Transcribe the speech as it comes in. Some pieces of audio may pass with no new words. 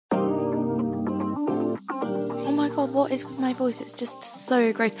God, what is with my voice? It's just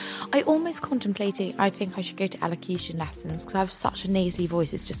so gross. I almost contemplating, I think I should go to elocution lessons because I have such a nasally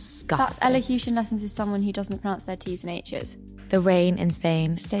voice. It's disgusting. That's elocution lessons is someone who doesn't pronounce their T's and H's. The rain in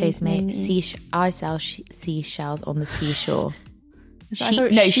Spain stays me. I sell seashells on the seashore.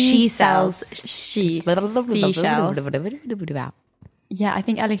 She sells seashells. Yeah, I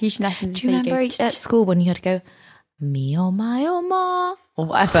think elocution lessons. Do you remember at school when you had to go me oh my or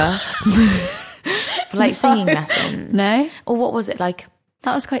whatever, for like singing lessons? No. Or what was it like?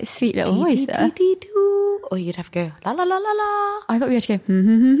 That was quite a sweet little voice there. Or you'd have to go la la la la la. I thought we had to go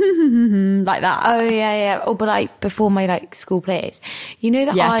like that. Oh yeah. Oh, but like before my like school plays, you know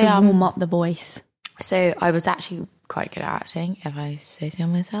that to warm up the voice. So I was actually quite good at acting, if I say so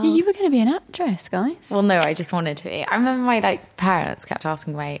myself. You were going to be an actress, guys. Well, no, I just wanted to be. I remember my like parents kept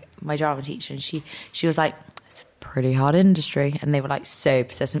asking my drama teacher, and she was like, "It's a pretty hard industry," and they were like so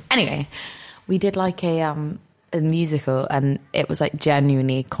persistent. Anyway, we did like a musical, and it was like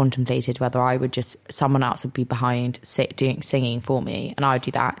genuinely contemplated whether someone else would be behind singing for me, and I would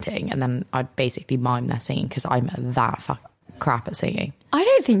do the acting, and then I'd basically mime their singing because I'm that crap at singing. I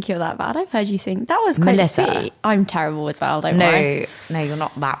don't think you're that bad. I've heard you sing. That was quite sweet. I'm terrible as well, don't worry. No, you're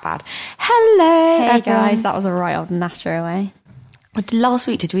not that bad. Hello, hey everyone. guys, that was a right old natter away. Last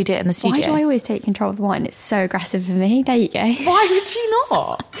week, did we do it in the studio? Why do I always take control of the wine? It's so aggressive for me. There you go. Why would you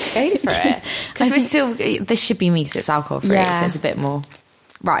not? Go for it. Because this should be me, so it's alcohol free, so it's a bit more.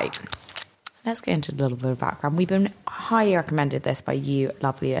 Right. Let's go into a little bit of background. We've been highly recommended this by you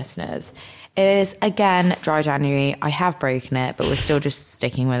lovely listeners. It is, again, dry January. I have broken it, but we're still just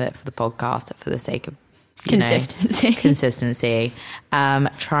sticking with it for the podcast for the sake of consistency.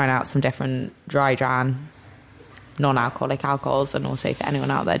 Trying out some different dry Jan, non-alcoholic alcohols, and also for anyone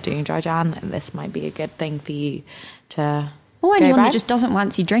out there doing dry Jan, this might be a good thing for you to... Or anyone that just doesn't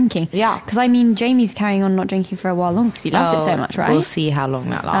fancy drinking. Yeah. Because, I mean, Jamie's carrying on not drinking for a while long because he loves it so much, right? We'll see how long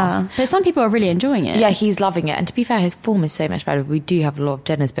that lasts. But some people are really enjoying it. Yeah, he's loving it. And to be fair, his form is so much better. We do have a lot of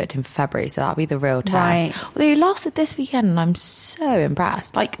dinners booked in for February, so that'll be the real test. Right. Although he lasted this weekend, and I'm so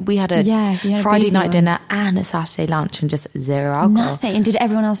impressed. Like, we had a Friday night dinner and a Saturday lunch and just zero alcohol. Nothing. And did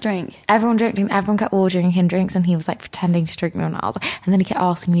everyone else drink? Everyone drinking. Everyone kept ordering him drinks, and he was like pretending to drink me. And then he kept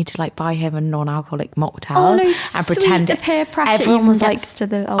asking me to like buy him a non-alcoholic mocktail. Oh no, and pretend the peer pressure. Everyone was like, to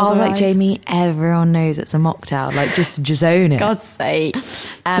the I was like, Jamie, everyone knows it's a mocktail. Like, just own it. God's sake.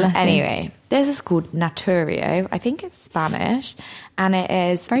 Anyway, this is called Naturio. I think it's Spanish, and it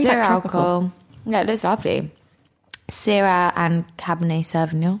is very zero tropical. alcohol. Yeah, it is lovely. Syrah and Cabernet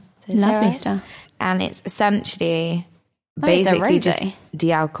Sauvignon. Lovely stuff. And it's essentially basically just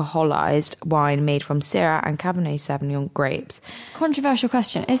de-alcoholized wine made from Syrah and Cabernet Sauvignon grapes. Controversial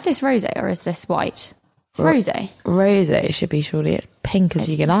question: is this rosé or is this white? It's rosé. Rosé should be, surely. It's pink as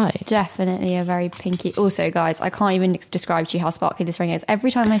you can eye. Definitely a very pinky. Also, guys, I can't even describe to you how sparkly this ring is.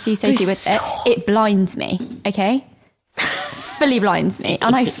 Every time I see Sophie with it blinds me. Okay, fully blinds me,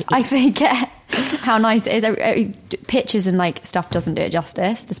 and I forget how nice it is. Pictures and like stuff doesn't do it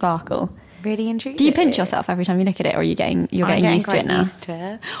justice. The sparkle. Really intriguing. Do you pinch yourself every time you look at it, or are you getting used to it now? Used to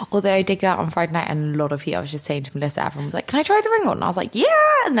it. Although I did go out on Friday night, and a lot of people, I was just saying to Melissa, everyone was like, "Can I try the ring on?" And I was like, "Yeah."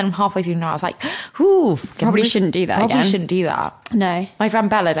 And then halfway through, I was like, "Ooh, probably shouldn't do that. Probably shouldn't do that." No. My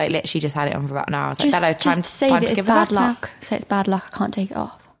friend Bella, like, literally just had it on for about an hour. I was like, "Bella, time say to that it's give bad it luck. back." Say it's bad luck. I can't take it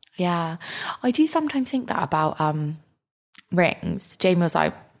off. Yeah, I do sometimes think that about rings. Jamie was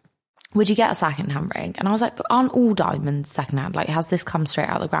like, would you get a second-hand ring? And I was like, but aren't all diamonds second-hand? Like, has this come straight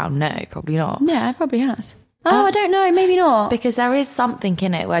out of the ground? No, probably not. Yeah, it probably has. I don't know. Maybe not. Because there is something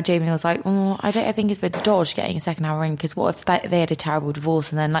in it where Jamie was like, I think it's a bit dodge getting a second-hand ring, because what if they had a terrible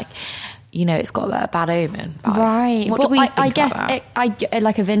divorce and then, like, you know, it's got a bad omen. Right. What do we think I guess about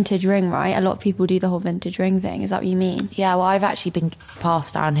like a vintage ring, right? A lot of people do the whole vintage ring thing. Is that what you mean? Yeah, well, I've actually been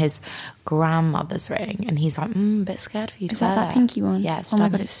passed down his grandmother's ring, and he's like, a bit scared for you to wear that pinky one? Yeah, it's oh my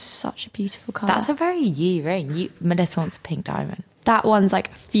God, it's such a beautiful colour. That's a very you ring. Melissa wants a pink diamond. That one's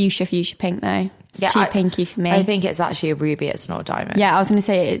like fuchsia pink though. It's too pinky for me. I think it's actually a ruby, it's not a diamond. Yeah, I was going to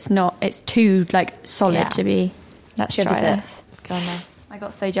say it's not. It's too like solid to be. Let's try this. Go on then. I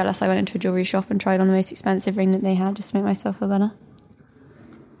got so jealous I went into a jewellery shop and tried on the most expensive ring that they had just to make myself feel better.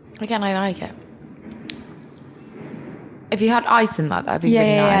 Again, I like it. If you had ice in that would be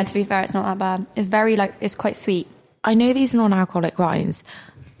really nice. Yeah, to be fair, it's not that bad. It's very it's quite sweet. I know these non-alcoholic wines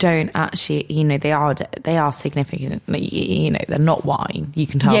don't actually, you know, they are significantly, you know, they're not wine. You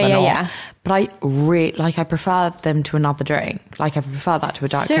can tell they're not. Yeah. But I prefer them to another drink. Like, I prefer that to a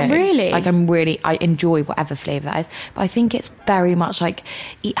Diet Coke. Really? Like, I enjoy whatever flavour that is. But I think it's very much like,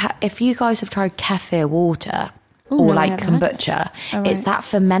 if you guys have tried kefir water, or no, I like never had kombucha. Oh, It's right. that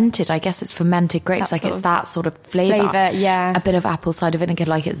fermented. I guess it's fermented grapes. That Like sort it's of that sort of flavour. yeah. A bit of apple cider vinegar.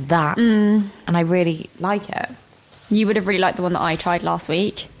 Like it's that. And I really like it. You would have really liked the one that I tried last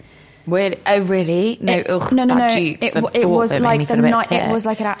week. Really? Oh, really? No, No. Juice, It was like it was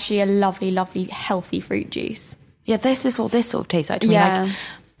like actually a lovely, healthy fruit juice. Yeah, this is what this sort of tastes like to me. Yeah.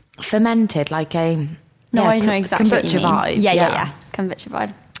 Like fermented, like a No, I know exactly what you kombucha mean. vibe. Yeah.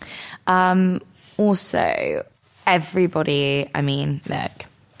 Kombucha vibe. Also, everybody, I mean, look,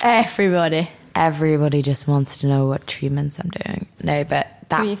 everybody just wants to know what treatments I'm doing. No, but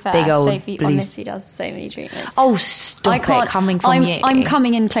that To be fair, big old Sophie blue... honestly does so many treatments. Oh, stop it, coming from I'm, you. I'm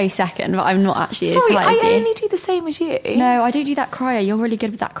coming in close second, but I'm not actually Sorry, as high as I you. only do the same as you. No, I don't do that cryo. You're really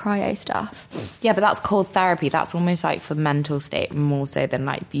good with that cryo stuff. Yeah, but that's cold therapy. That's almost like for mental state more so than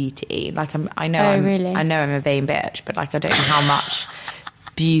like beauty. Like I know Oh, really? I know I'm a vain bitch, but like I don't know how much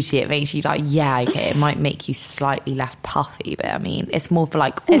beauty it makes you like. Yeah, okay, it might make you slightly less puffy, but I mean, it's more for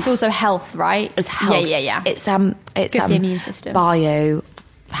like. It's also health, right? It's health. Yeah. It's Good for the immune system. Bio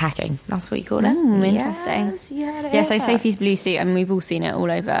hacking. That's what you call it. Interesting. Yes, So Sophie's blue suit, and we've all seen it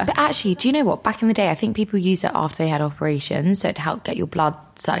all over. But actually, do you know what? Back in the day, I think people used it after they had operations, so to help get your blood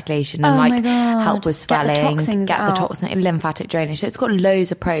circulation and Oh my like God. help with Get the swelling, toxins get the out. toxin, lymphatic drainage. So it's got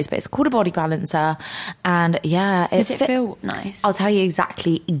loads of pros, but it's called a body balancer, and yeah, Does it feel nice? I'll tell you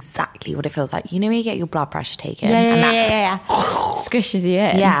exactly what it feels like. You know when you get your blood pressure taken, Yeah. Squishes you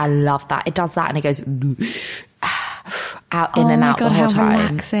in. yeah, I love that. It does that, and it goes. Out in and my out God, the whole how time.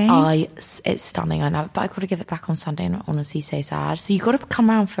 relaxing. It's stunning. I know, but I got to give it back on Sunday, and I'm honestly so sad. So you got to come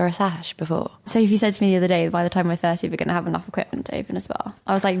round for a sash before. Sophie said to me the other day, by the time we're 30, we're going to have enough equipment to open a spa.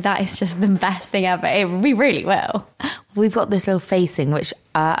 I was like, that is just the best thing ever. We really will. We've got this little facing, which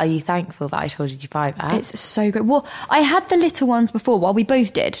are you thankful that I told you to buy that? It's so good. Well, I had the little ones before. Well, we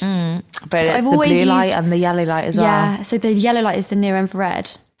both did. But So it's I've the always blue light used- and the yellow light as well. Yeah. So the yellow light is the near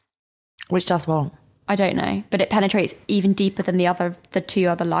infrared. Which does what? I don't know, but it penetrates even deeper than the two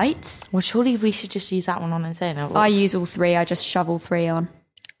other lights. Well, surely we should just use that one on its own. or I what's- use all three. I just shove all three on.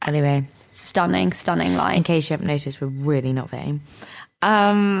 Anyway, Stunning in light. case you haven't noticed, we're really not vain.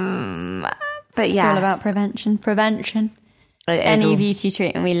 But It's yeah, all about prevention. Any beauty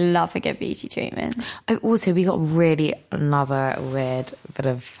treatment, we love a good beauty treatment. Also, we got really another weird bit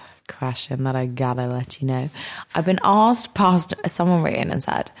of question that I gotta let you know. I've been asked past, someone wrote in and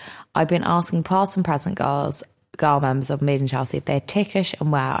said, I've been asking past and present girl members of Made in Chelsea if they're ticklish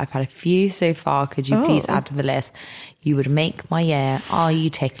and where. I've had a few so far. Could you please add to the list? You would make my year. Are you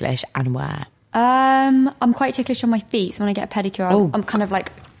ticklish and where? I'm quite ticklish on my feet, so when I get a pedicure, I'm kind of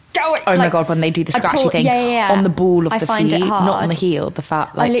like, Oh my God, when they do the scratchy thing on the ball of the find feet, it hard. not on the heel, the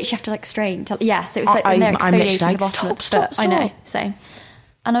fat. I literally have to like strain. So it's like when they're I'm literally exfoliating like, the bottom of the stop. foot. I know, same.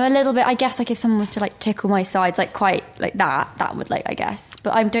 And I'm a little bit, I guess, like if someone was to like tickle my sides, like quite like that would like, I guess.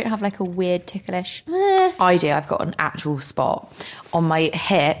 But I don't have like a weird ticklish. I do. I've got an actual spot on my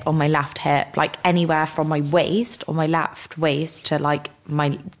hip, on my left hip, like anywhere from my waist, on my left waist to like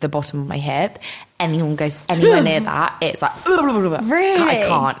the bottom of my hip. Anyone goes anywhere near that, it's like Really? I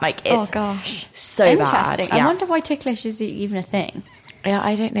can't. Like it's Oh gosh, so bad. interesting. Yeah. I wonder why ticklish is even a thing. Yeah,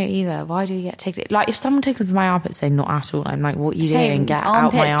 I don't know either. Why do you get tickled? Like if someone tickles my armpits, say not at all. I'm like, what are you Same. doing? Get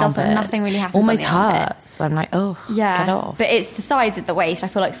Armpits out my armpits. nothing really happens on Almost the armpits. hurts. I'm like, oh, Yeah, get off. but it's the sides at the waist. I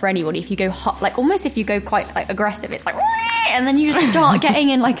feel like for anybody, if you go hot, like almost if you go quite like aggressive, it's like, and then you just start getting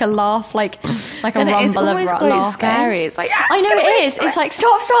in like a laugh, like a Then rumble it's almost of quite laughing. scary. It's like, I know it is. It's like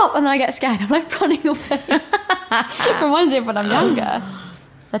stop, and then I get scared. I'm like running away. Reminds me of when I'm younger.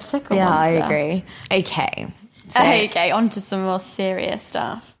 The tickle yeah, I monster. agree. Okay. So, Okay, on to some more serious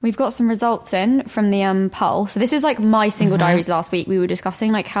stuff. We've got some results in from the poll. So this was like my single diaries last week. We were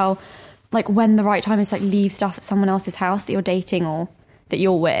discussing like how, like when the right time is to like leave stuff at someone else's house that you're dating or that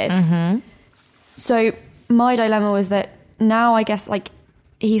you're with. So my dilemma was that now I guess like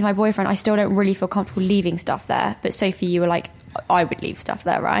he's my boyfriend. I still don't really feel comfortable leaving stuff there. But Sophie, you were like, I would leave stuff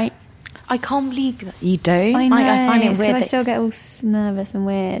there, right? I can't believe that you don't. I know. I find it it's 'cause weird. I that- still get all nervous and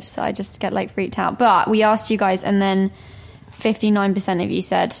weird, so I just get like freaked out. But we asked you guys, and then 59% of you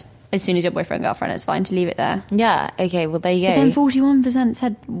said, as soon as your boyfriend girlfriend, it's fine to leave it there. Yeah. Okay. Well, there you But go. then 41%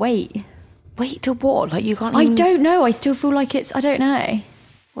 said wait. Wait to what? Like you can't. I Even... don't know. I still feel like it's. I don't know.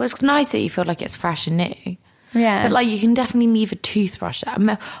 Well, it's nice that you feel like it's fresh and new. Yeah. But like you can definitely leave a toothbrush there.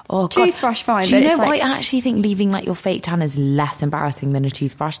 Oh, God. Toothbrush, fine, Do you but know it's what? like- I actually think leaving like your fake tan is less embarrassing than a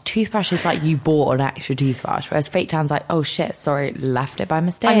toothbrush. Toothbrush is like you bought an extra toothbrush, whereas fake tan's like, oh shit, sorry, left it by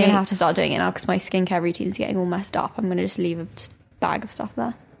mistake. I'm gonna have to start doing it now because my skincare routine's getting all messed up. I'm gonna just leave a bag of stuff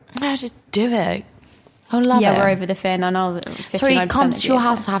there. Yeah, just do it. I love Yeah, it. we're over the fin. I know that 59% So he comes of to your you,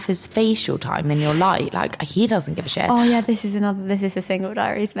 house so- to have his facial time in your light. Like, he doesn't give a shit. Oh yeah, this is a single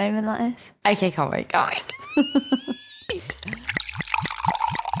diaries moment like this. Okay, can't wait.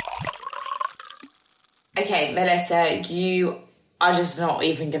 Okay, Melissa, you are just not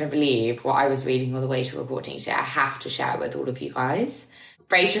even going to believe what I was reading on the way to recording today. I have to share it with all of you guys.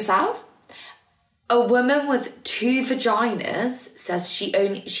 Brace yourself. A woman with 2 vaginas says she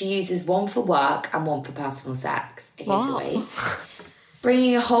uses one for work and one for personal sex. Okay, so wait.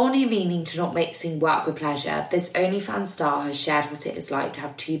 Bringing a whole new meaning to not mixing work with pleasure, this OnlyFans star has shared what it is like to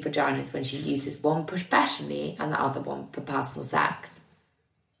have 2 vaginas when she uses one professionally and the other one for personal sex.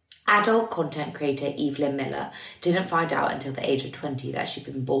 Adult content creator Evelyn Miller didn't find out until the age of 20 that she'd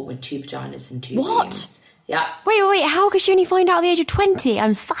been born with 2 vaginas and 2 What? wombs. Yeah. Wait, how could she only find out at the age of 20?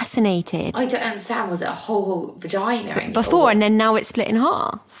 I'm fascinated. I don't understand. Was it a whole vagina? Before, and then now it's split in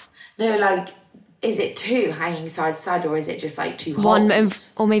half. No, like, is it 2 hanging side to side, or is it just like 2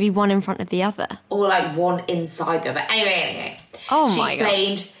 holes? Or maybe one in front of the other. Or like one inside the other. Anyway. Oh She my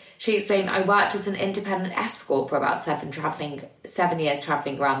God. She explained, I worked as an independent escort for about 7 years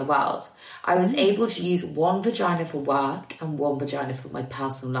travelling around the world. I was able to use one vagina for work and one vagina for my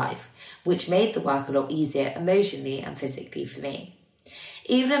personal life, which made the work a lot easier emotionally and physically for me.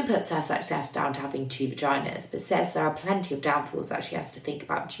 Evelyn puts her success down to having 2 vaginas, but says there are plenty of downfalls that she has to think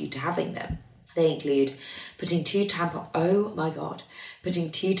about due to having them. They include putting 2 tampons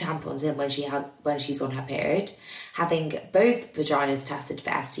in when she's on her period, having both vaginas tested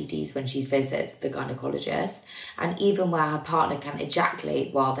for STDs when she visits the gynecologist, and even where her partner can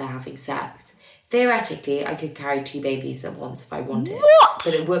ejaculate while they're having sex. Theoretically, I could carry 2 babies at once if I wanted.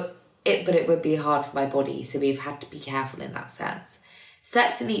 What? But it would be hard for my body, so we've had to be careful in that sense.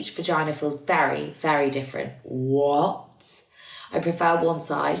 Sex in each vagina feels very, very different. What? I prefer one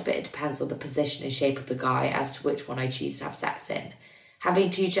side, but it depends on the position and shape of the guy as to which one I choose to have sex in.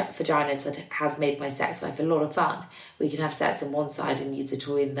 Having 2 vaginas has made my sex life a lot of fun. We can have sex on one side and use a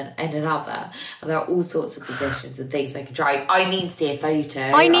toy in another. And there are all sorts of positions and things I can try. I need to see a photo.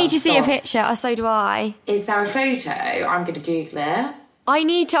 I need to see a picture, so do I. Is there a photo? I'm going to Google it. I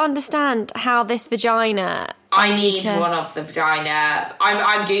need to understand how this vagina... I need one of the vagina.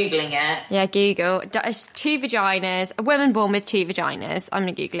 I'm Googling it. Yeah, Google. 2 vaginas. A woman born with 2 vaginas. I'm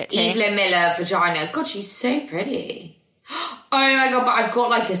going to Google it too. Evelyn Miller vagina. God, she's so pretty. Oh my God, but I've got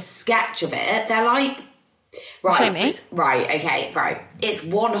like a sketch of it. They're like... Right. Show me. Right. It's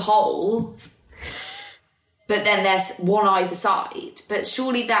one hole, but then there's one either side. But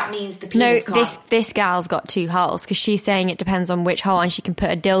surely that means the penis can't... this gal's got 2 holes because she's saying it depends on which hole, and she can put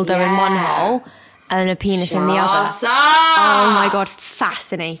a dildo in one hole and a penis in the other. Shut up. Oh my God,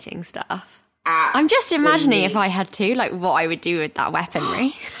 fascinating stuff. I'm just imagining if I had 2, like what I would do with that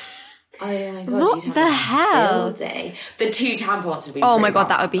weaponry. Oh my God, What you'd have the a hell? field day. The 2 tampons would be... Oh my pretty God,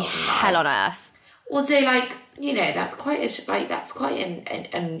 that rough, would be not gonna lie. hell on earth. Also, like, you know, that's quite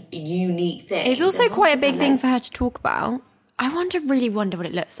an unique thing. It's also There's quite a nothing big thing like- for her to talk about. I really wonder what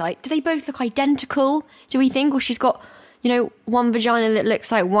it looks like. Do they both look identical, do we think? Or she's got, one vagina that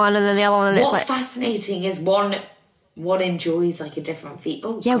looks like one and then the other one that looks What's like... fascinating is one enjoys like a different feel.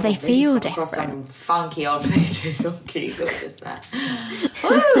 Oh, Yeah, God, they I really feel come across different. Some funky odd photos on Google just there.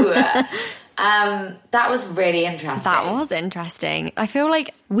 Ooh. That was really interesting. That was interesting. I feel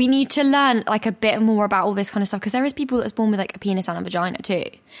like we need to learn like a bit more about all this kind of stuff because there is people that's born with like a penis and a vagina too.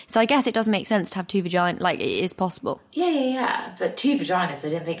 So I guess it does make sense to have 2 vaginas. Like it is possible. Yeah. But 2 vaginas, I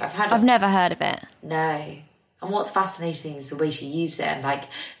didn't think I've had. I've never heard of it. No. And what's fascinating is the way she used it and like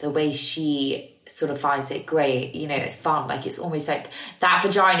the way she sort of finds it great. It's fun. Like it's almost like that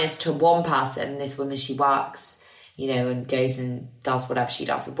vagina's to one person. This woman, she works, and goes and does whatever she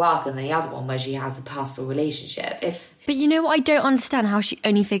does with work, and the other one where she has a personal relationship. But you know what? I don't understand how she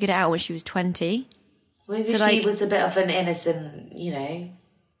only figured it out when she was 20. Maybe So, she like- was a bit of an innocent, not Yeah.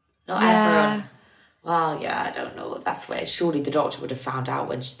 everyone. Well, yeah, I don't know. That's weird. Surely the doctor would have found out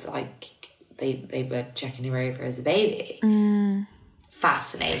when she's like they were checking her over as a baby.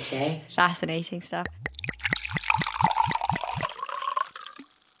 Fascinating. Fascinating stuff.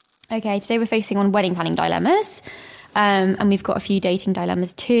 Okay, today we're facing on wedding planning dilemmas. And we've got a few dating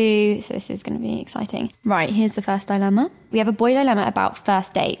dilemmas too, so this is going to be exciting. Right, here's the first dilemma. We have a boy dilemma about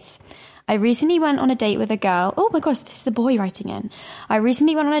first dates. I recently went on a date with a girl. Oh my gosh, this is a boy writing in. I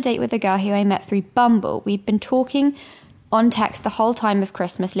recently went on a date with a girl who I met through Bumble. We've been talking on text the whole time of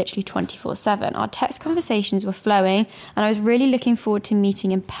Christmas, literally 24/7. Our text conversations were flowing and I was really looking forward to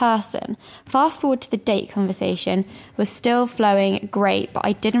meeting in person. Fast forward to the date conversation, was still flowing great, but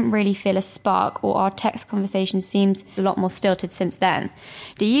I didn't really feel a spark, or our text conversation seems a lot more stilted since then.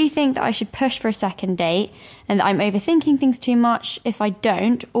 Do you think that I should push for a second date and that I'm overthinking things too much if I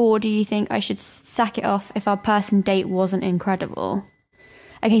don't, or do you think I should sack it off if our person date wasn't incredible?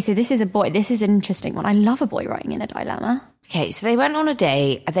 Okay, so this is an interesting one. I love a boy writing in a dilemma. Okay, so they went on a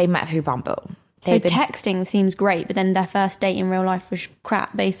date. They met through Bumble. Texting seems great, but then their first date in real life was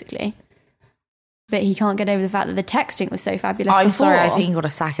crap, basically. But he can't get over the fact that the texting was so fabulous I'm before. sorry, I think you got to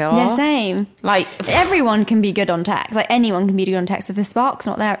sack it off. Yeah, same. Like, everyone can be good on text. Like, anyone can be good on text. If the spark's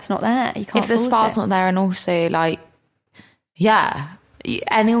not there, it's not there. You can't if the force spark's it. not there, and also, like, yeah,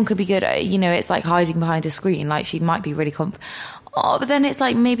 anyone could be good. You know, it's like hiding behind a screen. Like, she might be really confident. Oh, but then it's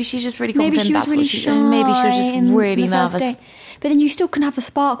like, maybe she's just really confident. Maybe she was really shy. Maybe she was just really nervous. But then you still can have a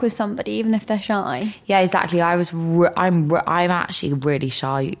spark with somebody, even if they're shy. Yeah, exactly. I'm actually really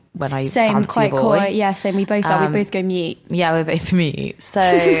shy when I fancy quite a boy. Coy. Yeah, same. We both are. We both go mute. Yeah, we're both mute. So,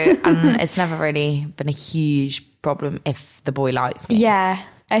 and it's never really been a huge problem if the boy likes me. Yeah.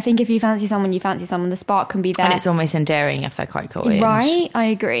 I think if you fancy someone, you fancy someone. The spark can be there. And it's almost endearing if they're quite coy. Right? I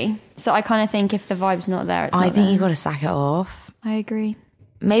agree. So I kind of think if the vibe's not there, it's not there. I think you've got to sack it off. I agree.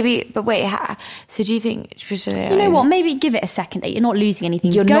 Maybe, but wait, so do you think... You know what? Maybe give it a second date. You're not losing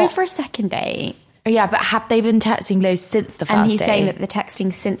anything. Go for a second date. Yeah, but have they been texting loads since the first date? And he's saying that the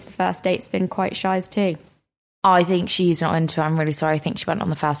texting since the first date's been quite shy too. I think she's not into it. I'm really sorry. I think she went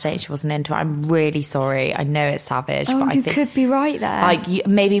on the first date and she wasn't into it. I'm really sorry. I know it's savage, but I think... you could be right there. Like,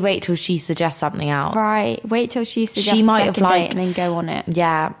 maybe wait till she suggests something else. Right. Wait till she suggests a second date and then go on it.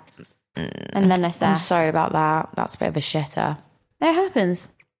 Yeah. And then assess. I'm sorry about that. That's a bit of a shitter. It happens.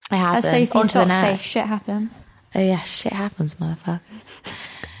 It happens. As Sophie On to the Stock next. say, shit happens. Oh yeah, shit happens, motherfuckers.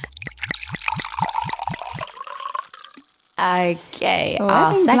 Okay,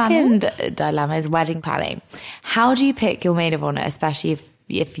 our second dilemma is wedding planning. How do you pick your maid of honour, especially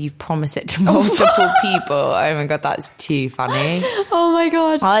if you promise it to multiple people? Oh my God, that's too funny. Oh my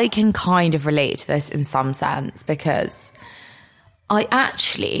God. I can kind of relate to this in some sense because I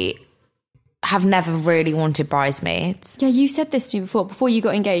actually have never really wanted bradesmaids. Yeah, you said this to me before. Before you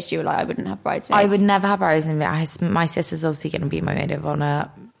got engaged, you were like, I wouldn't have bridesmaids. I would never have bridesmaids. My sister's obviously going to be my maid of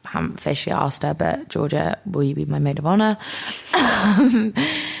honour. I haven't officially asked her, but Georgia, will you be my maid of honour?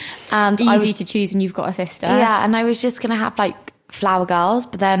 And easy to choose when you've got a sister. Yeah, and I was just going to have like flower girls,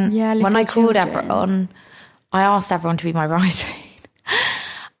 but then when I called everyone, I asked everyone to be my bridesmaid.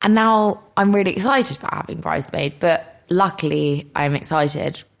 And now I'm really excited about having bridesmaid, but luckily, I'm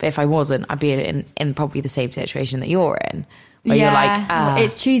excited. But if I wasn't, I'd be in probably the same situation that you're in. Where you're like,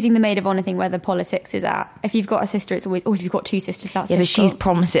 it's choosing the maid of honour thing where the politics is at. If you've got a sister, it's always, or if you've got two sisters, that's difficult. But she's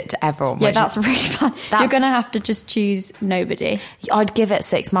promised it to everyone. Yeah, that's really bad. You're going to have to just choose nobody. I'd give it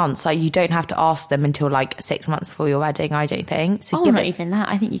 6 months. Like, you don't have to ask them until like 6 months before your wedding, I don't think. So not even that.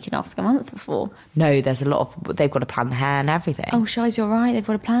 I think you can ask a month before. No, there's a lot of, they've got to plan the hair and everything. Oh, Shiz, you're right. They've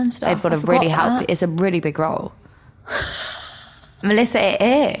got to plan stuff. They've got to really help. It's a really big role. Melissa,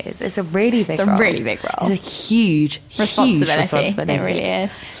 it is. It's a really big role. It's a really big role. It's a huge responsibility. It really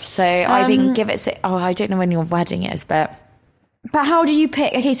is. So I think give it... I don't know when your wedding is, but... But how do you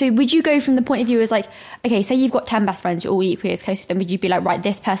pick... Okay, so would you go from the point of view as like... Okay, say you've got 10 best friends, you're all equally as close with them. Would you be like, right,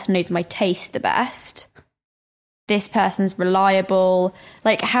 this person knows my taste the best? This person's reliable?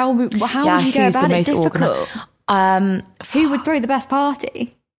 Like, how would you go about it? Difficult. Who would throw the best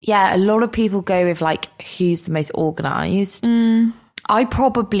party? Yeah, a lot of people go with like who's the most organised. I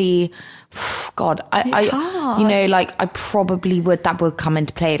probably, God, I hard. You know, like I probably that would come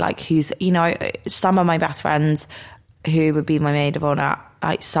into play. Like who's, you know, some of my best friends who would be my maid of honour.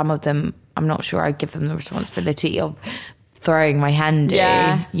 Like some of them, I'm not sure I'd give them the responsibility of throwing my hand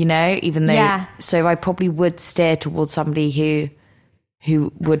in. You know, even though, so I probably would steer towards somebody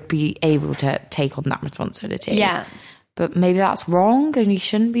who would be able to take on that responsibility. Yeah. But maybe that's wrong and you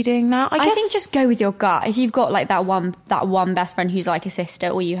shouldn't be doing that. I think just go with your gut. If you've got like that one best friend who's like a sister,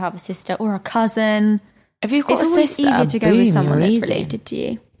 or you have a sister or a cousin, if you've got it's always easier to go with someone that's related to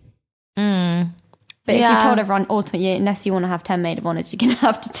you. But if you've told everyone, ultimately, unless you want to have 10 maid of honours, you're going to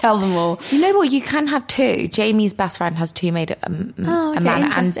have to tell them all. You know what? You can have 2. Jamie's best friend has 2 maid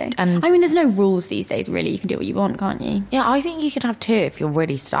interesting. And I mean, there's no rules these days, really. You can do what you want, can't you? Yeah, I think you can have 2 if you're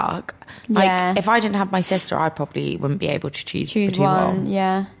really stuck. Like, if I didn't have my sister, I probably wouldn't be able to choose between one.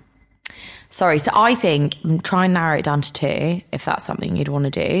 Yeah. Sorry, so I think try and narrow it down to 2 if that's something you'd want to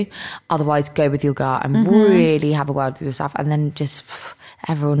do. Otherwise, go with your gut and really have a word with yourself, and then just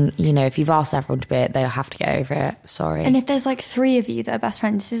everyone, you know, if you've asked everyone to be it, they'll have to get over it. Sorry. And if there's like 3 of you that are best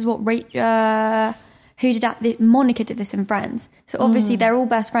friends, this is what who did that? Monica did this in Friends. So obviously they're all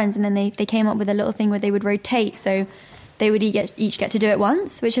best friends, and then they came up with a little thing where they would rotate, so they would each get to do it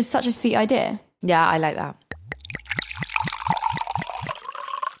once, which is such a sweet idea. Yeah, I like that.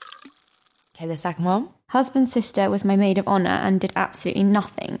 Okay, the second one. Husband's sister was my maid of honour and did absolutely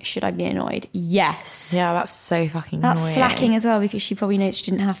nothing. Should I be annoyed? Yes. Yeah, that's so fucking That's annoying. slacking as well, because she probably knows she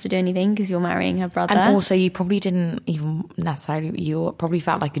didn't have to do anything because you're marrying her brother. And also, you probably didn't even necessarily, you probably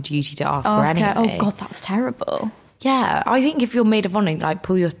felt like a duty to ask her anyway. Oh God, that's terrible. Yeah, I think if you're maid of honour, like,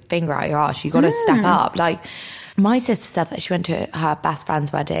 pull your finger out your arse. You got to step up. Like, my sister said that she went to her best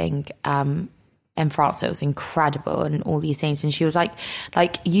friend's wedding in France. It was incredible and all these things. And she was like,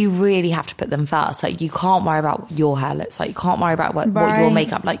 you really have to put them first. Like, you can't worry about what your hair looks like. You can't worry about what your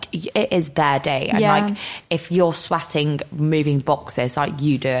makeup, like, it is their day. And like, if you're sweating, moving boxes, like,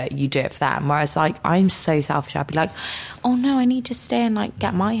 you do it for them. Whereas, like, I'm so selfish. I'd be like, oh no, I need to stay and like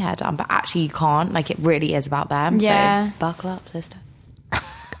get my hair done. But actually you can't. Like, it really is about them. Yeah. So buckle up, sister.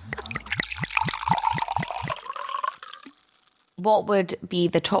 What would be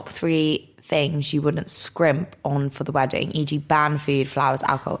the top 3 things you wouldn't scrimp on for the wedding, e.g. banned food, flowers,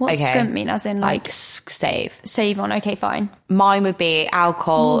 alcohol? What scrimp mean? As in like save on? Okay, fine. Mine would be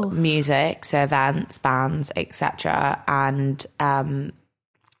alcohol, music, so events, bands, etc., and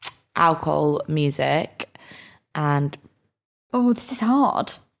alcohol, music, and this is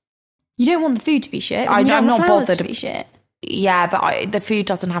hard. You don't want the food to be shit. I'm not bothered to be shit. Yeah, but the food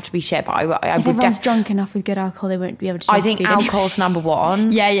doesn't have to be shit. But I if would everyone's drunk enough with good alcohol, they won't be able to taste I think food alcohol's number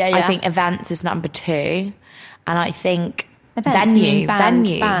 1. Yeah. I think events is number 2, and I think events, venue.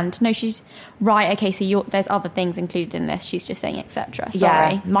 Band. No, she's right. Okay, so there's other things included in this. She's just saying etc.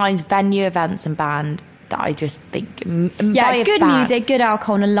 Sorry. Yeah, mine's venue, events, and band. That I just think, good music, good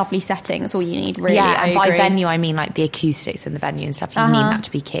alcohol, and a lovely setting. That's all you need, really. Yeah, and by venue I mean like the acoustics in the venue and stuff. You need that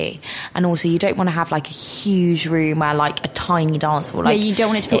to be key. And also, you don't want to have like a huge room where like a tiny dance hall. Like, you don't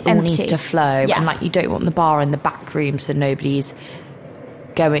want it to feel empty. All needs to flow. Yeah. And like, you don't want the bar in the back room, so nobody's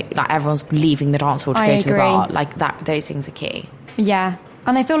going, like, everyone's leaving the dance hall to go to the bar. Like that, those things are key. Yeah,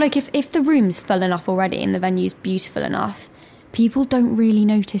 and I feel like if the room's full enough already and the venue's beautiful enough, people don't really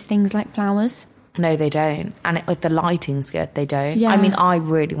notice things like flowers. No, they don't. And if the lighting's good, they don't. Yeah. I mean, I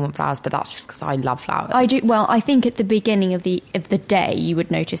really want flowers, but that's just because I love flowers. I do. Well, I think at the beginning of the day, you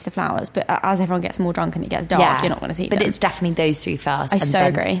would notice the flowers. But as everyone gets more drunk and it gets dark, you're not going to see them. But it's definitely those 3 first. I so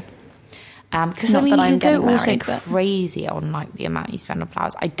agree. Because I mean, you go also crazy on like the amount you spend on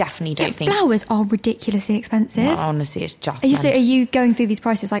flowers. I definitely don't think flowers are ridiculously expensive. No, honestly, it's just. Are you going through these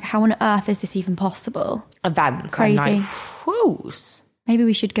prices? Like, how on earth is this even possible? Events, crazy. Like, maybe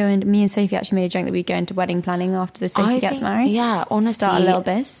we should go into. Me and Sophie actually made a joke that we'd go into wedding planning after the Sophie gets married. Yeah, honestly, start a little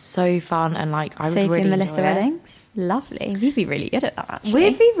bit. It's so fun, and like I would Sophie really and Melissa enjoy it. weddings. Lovely. We'd be really good at that, actually.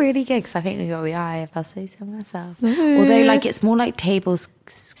 We'd be really good because I think we got the eye, if I say so myself. Although, like, it's more like tables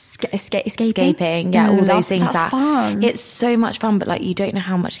escaping. Yeah, all those things. That's fun. It's so much fun, but like, you don't know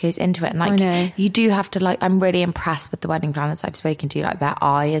how much goes into it. And like, you do have to, like, I'm really impressed with the wedding planners I've spoken to. Like, their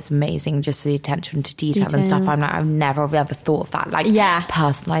eye is amazing, just the attention to detail and stuff. I'm like, I've never ever thought of that. Like,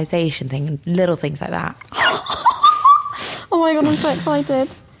 personalization thing and little things like that. Oh my God, I'm so excited.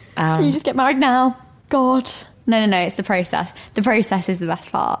 You just get married now. God. No, it's the process. The process is the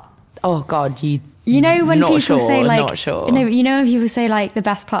best part. Oh God, you know when people say like, not sure. You know when people say like the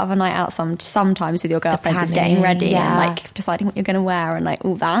best part of a night out sometimes with your girlfriends is getting ready and like deciding what you're going to wear and like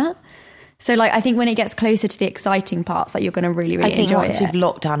all that. So like, I think when it gets closer to the exciting parts, like you're going to really enjoy it. I think once we've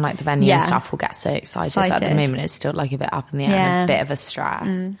locked down like the venue and stuff, we'll get so excited. But at the moment, it's still like a bit up in the air and a bit of a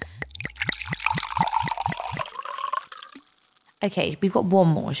stress. Okay, we've got one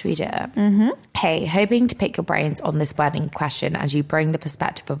more. Should we do it? Mm-hmm. Hey, hoping to pick your brains on this wedding question as you bring the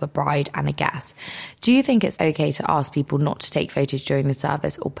perspective of a bride and a guest. Do you think it's okay to ask people not to take photos during the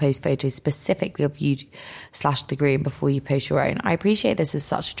service or post photos specifically of you/the groom before you post your own? I appreciate this is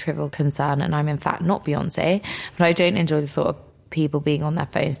such a trivial concern and I'm in fact not Beyonce, but I don't enjoy the thought of people being on their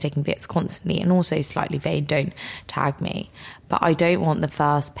phones taking pics constantly, and also slightly vain, don't tag me. But I don't want the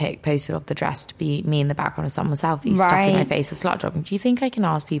first pic posted of the dress to be me in the background of someone's selfie stuffing my face or slut jogging. Do you think I can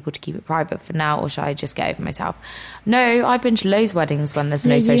ask people to keep it private for now, or should I just get over myself? No, I've been to loads of weddings when there's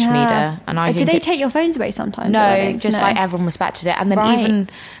no social media, and I think do they take your phones away sometimes? No, just like everyone respected it, and then even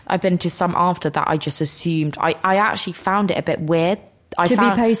I've been to some after that. I just assumed I actually found it a bit weird be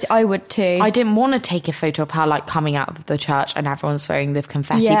posted. I would too. I didn't want to take a photo of her like coming out of the church and everyone's throwing the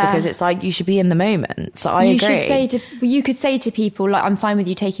confetti because it's like you should be in the moment. So I agree. You could say to people like, I'm fine with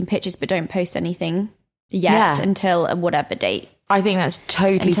you taking pictures, but don't post anything yet until whatever date. I think that's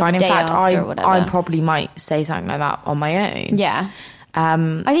totally fine. In fact, I probably might say something like that on my own. Yeah.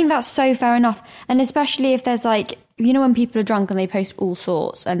 I think that's so fair enough. And especially if there's like, you know, when people are drunk and they post all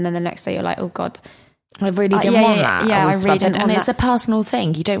sorts and then the next day you're like, oh God, I really didn't want that. Yeah, I really didn't want that. And it's a personal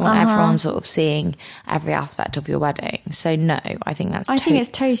thing. You don't want everyone sort of seeing every aspect of your wedding. So no, I think that's... I think it's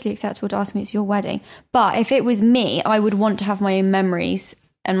totally acceptable to ask me, it's your wedding. But if it was me, I would want to have my own memories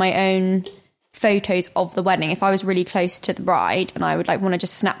and my own photos of the wedding. If I was really close to the bride and I would like want to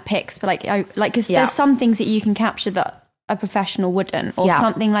just snap pics, but because there's some things that you can capture that a professional wouldn't, or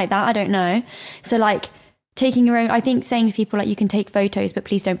something like that. I don't know. So like... taking your own, I think saying to people like you can take photos, but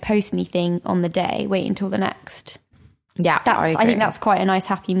please don't post anything on the day. Wait until the next. Yeah, I think that's quite a nice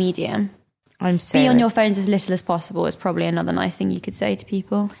happy medium. Be on your phones as little as possible is probably another nice thing you could say to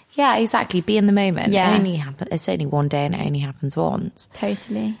people. Yeah, exactly. Be in the moment. Yeah, it's only one day and it only happens once.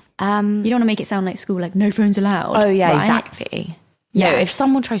 Totally. You don't want to make it sound like school, like no phones allowed. Oh yeah, right? Exactly. Yeah, no, if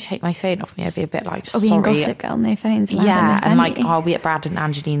someone tried to take my phone off me, I'd be a bit like, sorry. Being Gossip Girl, no phones allowed. Yeah, and like, are we at Brad and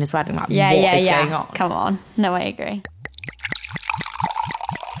Angelina's wedding? Like, what is going on? Come on. No, I agree.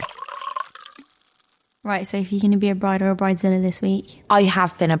 Right, so if you're going to be a bride or a bridezilla this week? I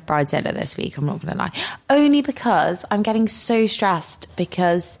have been a bridezilla this week, I'm not going to lie. Only because I'm getting so stressed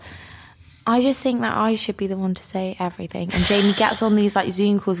because... I just think that I should be the one to say everything. And Jamie gets on these like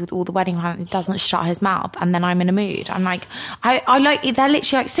Zoom calls with all the wedding planners and doesn't shut his mouth. And then I'm in a mood. I'm like, I like, they're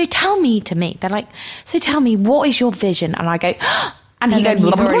literally like, so tell me. They're like, so tell me, what is your vision? And I go, and he goes,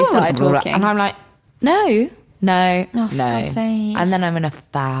 he's already started talking. And I'm like, no. And then I'm in a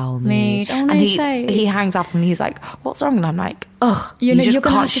foul mood. Oh, no, and he hangs up and he's like, what's wrong? And I'm like, ugh, you just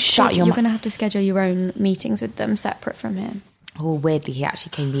can't shut your mouth. You're going to have to schedule your own meetings with them separate from him. Well, weirdly, he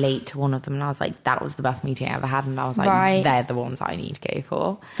actually came late to one of them and I was like, that was the best meeting I ever had. And I was like, they're the ones I need to go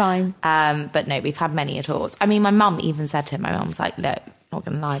for. Fine. But no, we've had many talks. I mean, my mum even said to him, my mum's like, look, not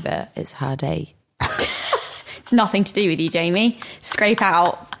going to lie, but it's her day. It's nothing to do with you, Jamie. Scrape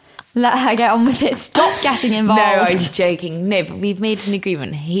out. Let her get on with it. Stop getting involved. No, I was joking. No, but we've made an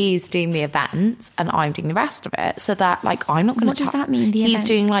agreement. He's doing the events and I'm doing the rest of it. So that, like, I'm not going to... What does that mean, the He's event?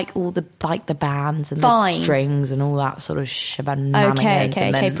 doing, like, all the, like, the bands and the strings and all that sort of shenanigans.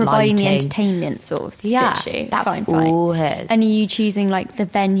 Okay. Providing the entertainment sort of situ. That's fine. all his. And are you choosing, like, the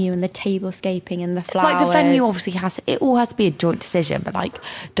venue and the tablescaping and the flowers? Like, the venue obviously it all has to be a joint decision, but, like,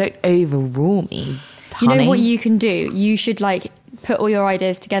 don't overrule me, honey. You know what you can do? You should, like... put all your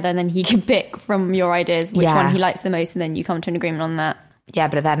ideas together and then he can pick from your ideas which one he likes the most and then you come to an agreement on that. Yeah,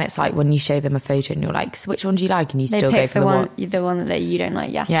 but then it's like when you show them a photo and you're like, so which one do you like? And you still go for the one that you don't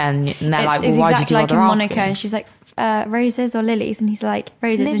like, Yeah, and they're like, well, why did you bother like in asking? Monaco and she's like, roses or lilies? And he's like,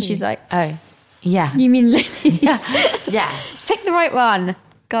 roses. Lily. And she's like, oh, yeah. You mean lilies? Yeah. Pick the right one.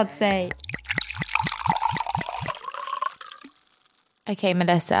 God's sake. Okay,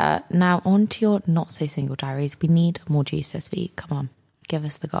 Melissa, now on to your not so single diaries. We need more juice this week. Come on, give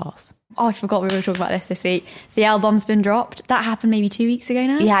us the goss. Oh, I forgot we were talking about this week. The album's been dropped. That happened maybe 2 weeks ago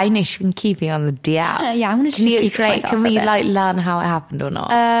now. Yeah, I know. She's been keeping on the DL. Yeah, I'm going to just keep it. Can we like learn how it happened or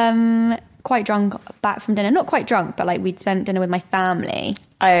not? Quite drunk back from dinner. Not quite drunk, but like we'd spent dinner with my family.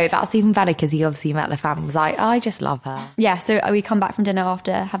 Oh, that's even better because he obviously met the family. Was like, I just love her. Yeah, so we come back from dinner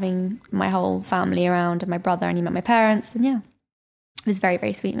after having my whole family around and my brother, and he met my parents, and yeah. It was a very,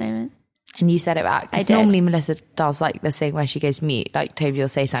 very sweet moment. And you said it back. Because normally Melissa does like this thing where she goes mute. Like Toby will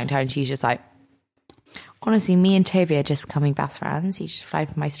say something to her and she's just like, honestly, me and Toby are just becoming best friends. He just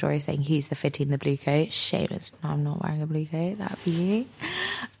flagged my story saying, who's the fitty in the blue coat? Shame I'm not wearing a blue coat. That'd be you.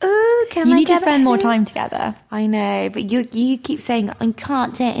 Ooh, you need to spend more time together. I know, but you keep saying, I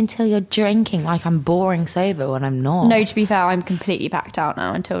can't do it until you're drinking. Like I'm boring sober when I'm not. No, to be fair, I'm completely packed out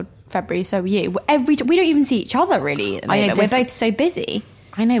now until February. So are you. We don't even see each other really at the moment. We're both so busy.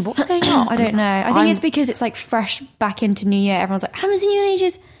 I know, what's going on? I don't know. I think it's because it's like fresh back into New Year. Everyone's like, haven't seen you in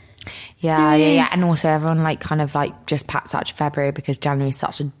ages. Yeah. And also everyone like kind of like just pats out February because January is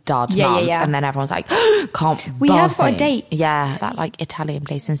such a dud month. Yeah. And then everyone's like, we have got a date. Yeah, that like Italian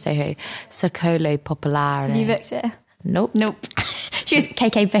place in Soho, Soccolo Popolare. Have you booked it? Nope. She was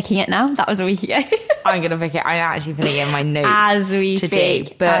KK booking it now. That was a week ago. I'm going to book it. I'm actually putting it in my notes. As we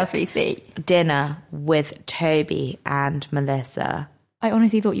speak. Dinner with Toby and Melissa. I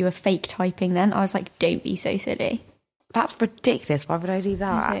honestly thought you were fake typing then. I was like, don't be so silly. That's ridiculous. Why would I do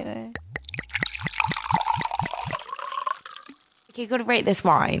that? I don't know. Okay, you've got to rate this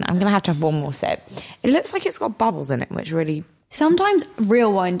wine. I'm going to have one more sip. It looks like it's got bubbles in it, which really Sometimes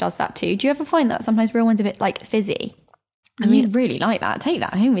real wine does that too. Do you ever find that sometimes real wine's a bit like fizzy? I mean, you'd really like that. Take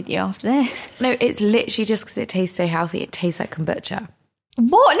that home with you after this. No, it's literally just because it tastes so healthy. It tastes like kombucha.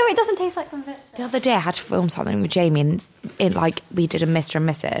 What? No, it doesn't taste like kombucha. The other day I had to film something with Jamie and we did a Mr. and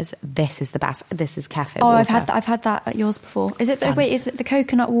Mrs. This is the best. This is cafe water. I've had that at yours before. Is it the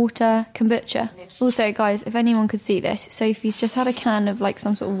coconut water kombucha? Also, guys, if anyone could see this, Sophie's just had a can of like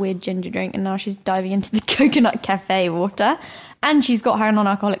some sort of weird ginger drink and now she's diving into the coconut cafe water and she's got her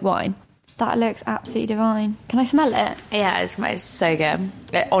non-alcoholic wine. That looks absolutely divine. Can I smell it? Yeah, it smells so good.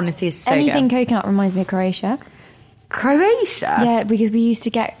 It honestly is so Anything good. coconut reminds me of Croatia. Croatia? Yeah, because we used to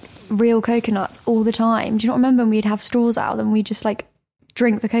get real coconuts all the time. Do you not remember when we'd have straws out of them? We'd just like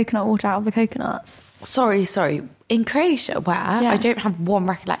drink the coconut water out of the coconuts. Sorry. In Croatia, where? Yeah. I don't have one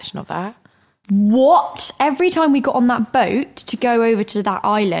recollection of that. What? Every time we got on that boat to go over to that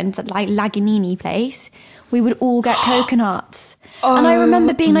island, that like Lagunini place, we would all get coconuts. And I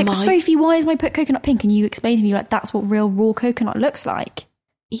remember being like, Sophie, why is my coconut pink? And you explained to me, like, that's what real raw coconut looks like.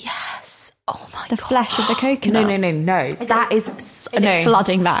 Yes. Oh my God. The flesh of the coconut. No. Is it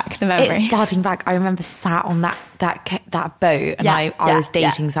flooding back the memory? It's flooding back. I remember sat on that boat and I was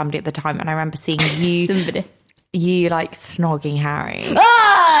dating somebody at the time and I remember seeing you. Somebody. You like snogging Harry. No,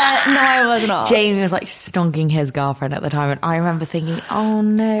 I was not. Jamie was like snogging his girlfriend at the time, and I remember thinking, "Oh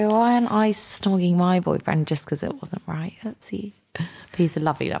no, why aren't I snogging my boyfriend just because it wasn't right?" Oopsie. But he's a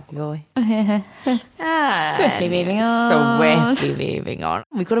lovely, lovely boy. Swiftly moving on.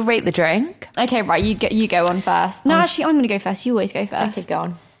 We've got to rate the drink. Okay, right. You go on first. No, actually, I'm going to go first. You always go first. Okay, go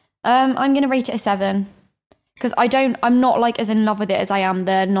on. I'm going to rate it a 7 because I'm not like as in love with it as I am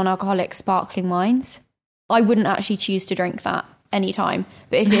the non-alcoholic sparkling wines. I wouldn't actually choose to drink that anytime.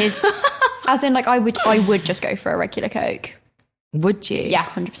 But if it is, as in like I would just go for a regular Coke. Would you? Yeah,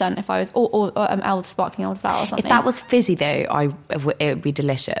 100%. If I was, or sparkling elderflower or something. If that was fizzy though, it would be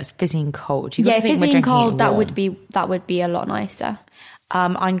delicious. Fizzy and cold. Fizzy and cold. That would be a lot nicer.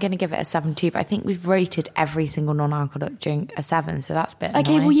 I'm going to give it a 7 too, but I think we've rated every single non-alcoholic drink a 7, so that's a bit okay.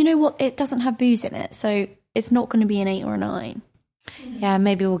 annoying. Well, you know what? It doesn't have booze in it, so it's not going to be an 8 or a 9. Yeah,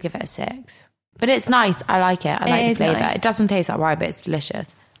 maybe we'll give it a 6. But it's nice. I like it. I like the flavour. Nice. It doesn't taste like wine, but it's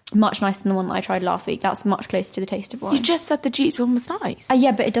delicious. Much nicer than the one that I tried last week. That's much closer to the taste of wine. You just said the Duke's one was nice.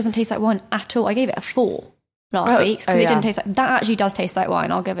 Yeah, but it doesn't taste like wine at all. I gave it a 4 last week because it didn't taste like... That actually does taste like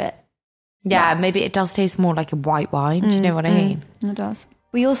wine. I'll give it... Yeah, maybe it does taste more like a white wine. Do you know what I mean? It does.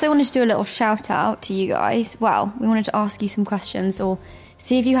 We also wanted to do a little shout out to you guys. Well, we wanted to ask you some questions or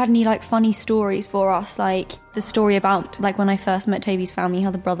see if you had any like funny stories for us, like the story about like when I first met Toby's family,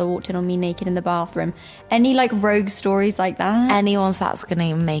 how the brother walked in on me naked in the bathroom. Any like rogue stories like that? Anyone's that's going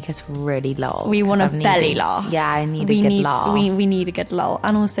to make us really lol. We want a belly laugh. Yeah, I need a good laugh. We need a good lull.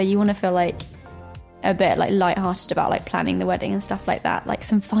 And also you want to feel like a bit like lighthearted about like planning the wedding and stuff like that. Like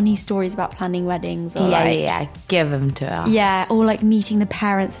some funny stories about planning weddings. Or give them to us. Yeah, or like meeting the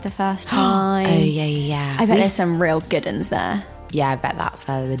parents for the first time. Yeah. I bet there's some real good ones there. Yeah, I bet that's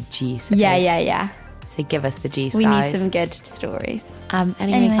where the juice is. Yeah. So give us the juice, we guys. need some good stories.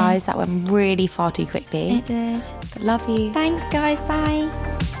 Anyway, guys, that went really far too quickly. It did. But love you. Thanks, guys.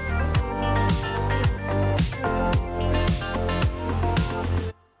 Bye.